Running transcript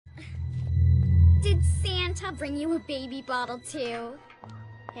Did Santa bring you a baby bottle too?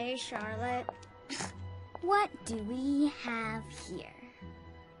 Hey, Charlotte. What do we have here?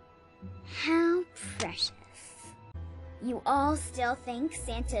 How precious. You all still think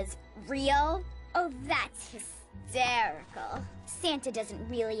Santa's real? Oh, that's hysterical. Santa doesn't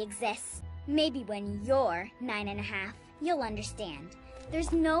really exist. Maybe when you're 9.5, you'll understand.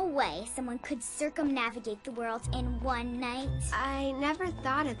 There's no way someone could circumnavigate the world in one night. I never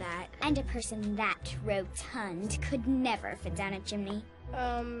thought of that. And a person that rotund could never fit down a chimney.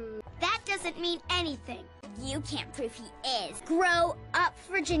 That doesn't mean anything. You can't prove he is. Grow up,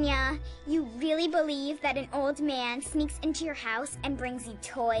 Virginia. You really believe that an old man sneaks into your house and brings you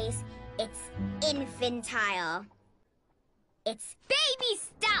toys? It's infantile. It's baby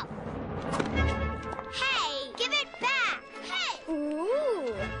stuff! Hey, give it back! Hey!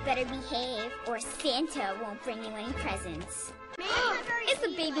 Ooh, better behave or Santa won't bring you any presents. Is the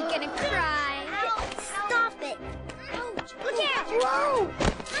baby gonna cry? Ouch. Stop it! Ouch! Look out! Whoa!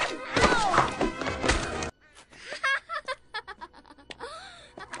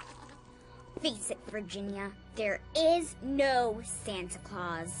 Face it, Virginia, there is no Santa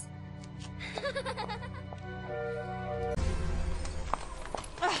Claus.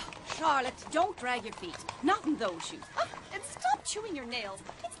 Oh, Charlotte, don't drag your feet. Not in those shoes. Oh, and stop chewing your nails.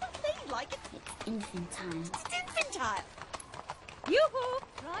 It's not ladylike. It's infantile. It's infantile. Yoo-hoo!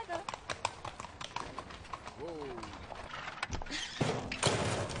 Try that.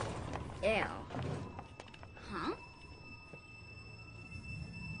 Ew. Huh?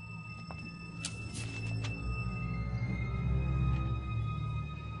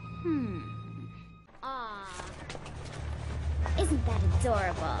 Aw. Isn't that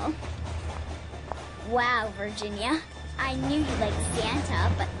adorable? Wow, Virginia. I knew you liked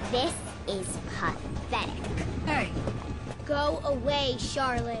Santa, but this is pathetic. Hey, Go away,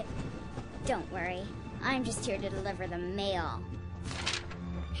 Charlotte. Don't worry. I'm just here to deliver the mail.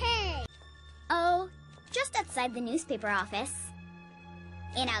 Hey! Oh, just outside the newspaper office.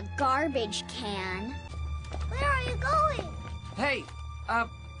 In a garbage can. Where are you going? Hey,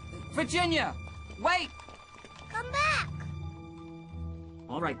 Virginia, wait! Come back!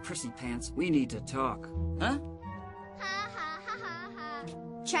 All right, prissy pants, we need to talk. Huh? Ha ha ha ha ha.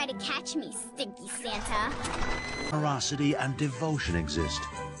 Try to catch me, stinky Santa. Generosity and devotion exist.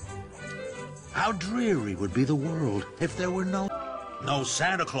 How dreary would be the world if there were no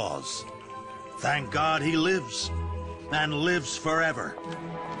Santa Claus. Thank God he lives, and lives forever.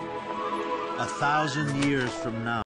 1,000 years from now.